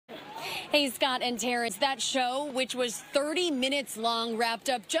Hey, Scott and Terrence, that show, which was 30 minutes long, wrapped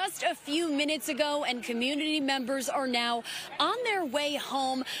up just a few minutes ago, and community members are now on their way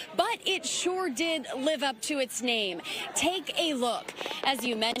home, but it sure did live up to its name. Take a look. As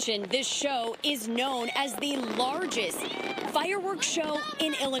you mentioned, this show is known as the largest fireworks show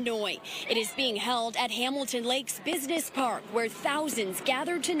in Illinois. It is being held at Hamilton Lakes Business Park, where thousands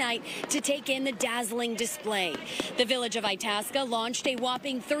gathered tonight to take in the dazzling display. The village of Itasca launched a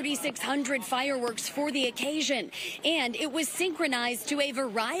whopping 3,600 fireworks for the occasion, and it was synchronized to a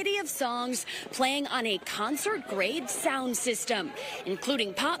variety of songs playing on a concert-grade sound system,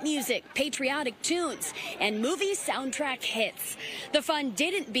 including pop music, patriotic tunes, and movie soundtrack hits. The fun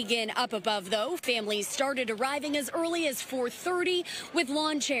didn't begin up above, though. Families started arriving as early as 4:30 with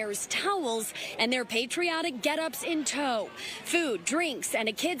lawn chairs, towels, and their patriotic get-ups in tow. Food, drinks, and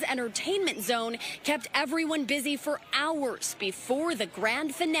a kids' entertainment zone kept everyone busy for hours before the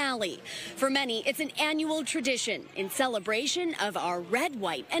grand finale. For many, it's an annual tradition in celebration of our red,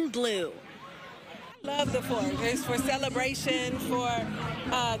 white, and blue. Love the 4th. It's for celebration, for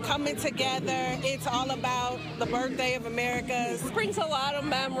coming together. It's all about the birthday of America. It brings a lot of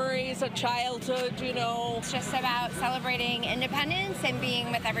memories of childhood, you know. It's just about celebrating independence and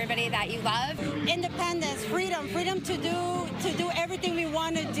being with everybody that you love. Independence, freedom to do everything we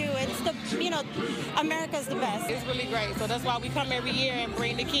want to do. It's America's the best. It's really great. So that's why we come every year and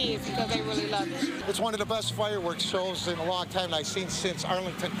bring the kids, because they really love it. It's one of the best fireworks shows in a long time I've seen since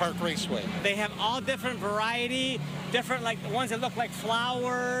Arlington Park Raceway. They have all different variety, different like the ones that look like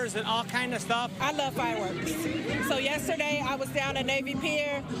flowers and all kind of stuff. I love fireworks. So yesterday I was down at Navy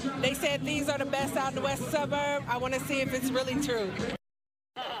Pier. They said these are the best out in the west suburb. I want to see if it's really true.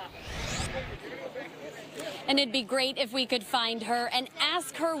 And it'd be great if we could find her and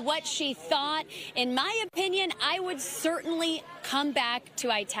ask her what she thought. In my opinion, I would certainly come back to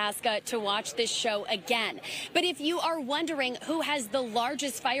Itasca to watch this show again. But if you are wondering who has the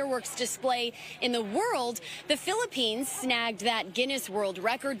largest fireworks display in the world, the Philippines snagged that Guinness World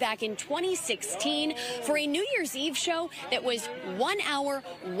Record back in 2016 for a New Year's Eve show that was 1 hour,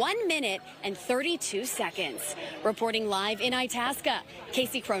 1 minute, and 32 seconds. Reporting live in Itasca,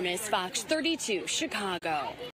 Casey Cronus, Fox 32, Chicago.